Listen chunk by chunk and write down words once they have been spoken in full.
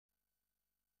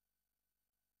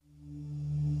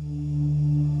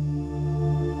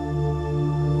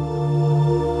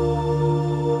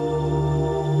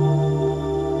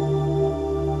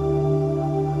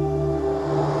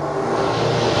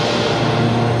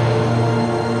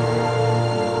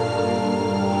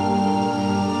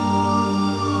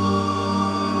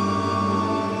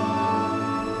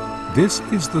This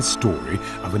is the story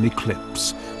of an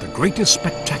eclipse, the greatest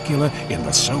spectacular in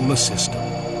the solar system.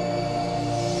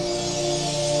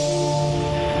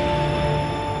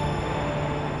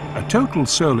 A total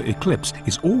solar eclipse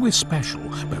is always special,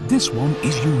 but this one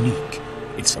is unique.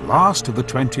 It's the last of the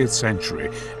 20th century,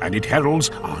 and it heralds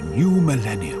our new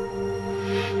millennium.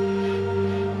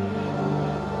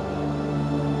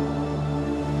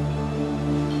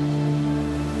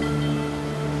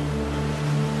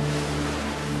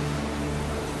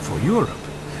 For Europe,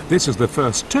 this is the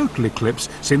first total eclipse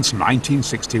since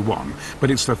 1961, but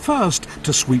it's the first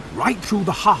to sweep right through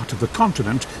the heart of the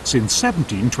continent since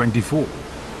 1724.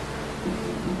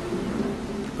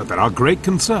 But there are great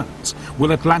concerns.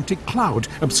 Will Atlantic cloud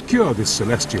obscure this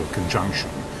celestial conjunction?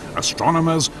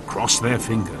 Astronomers cross their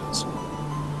fingers.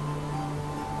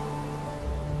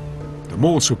 The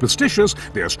more superstitious,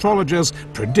 the astrologers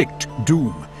predict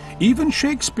doom. Even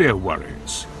Shakespeare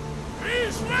worries.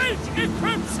 These late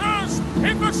eclipses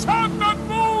in the sun and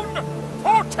moon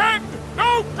portend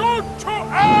no good to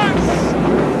us!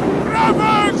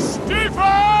 Brothers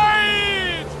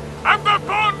divide, and the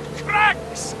bond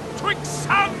cracks twixt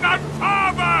son and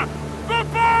father! The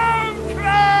bond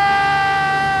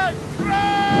crack!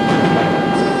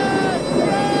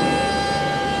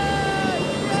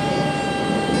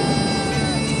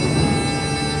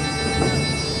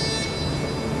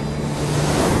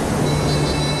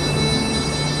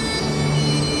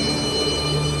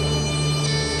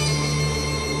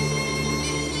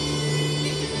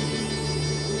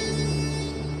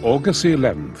 August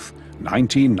 11th,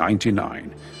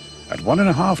 1999. At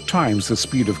 1.5 times the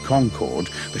speed of Concorde,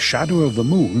 the shadow of the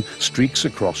moon streaks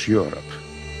across Europe.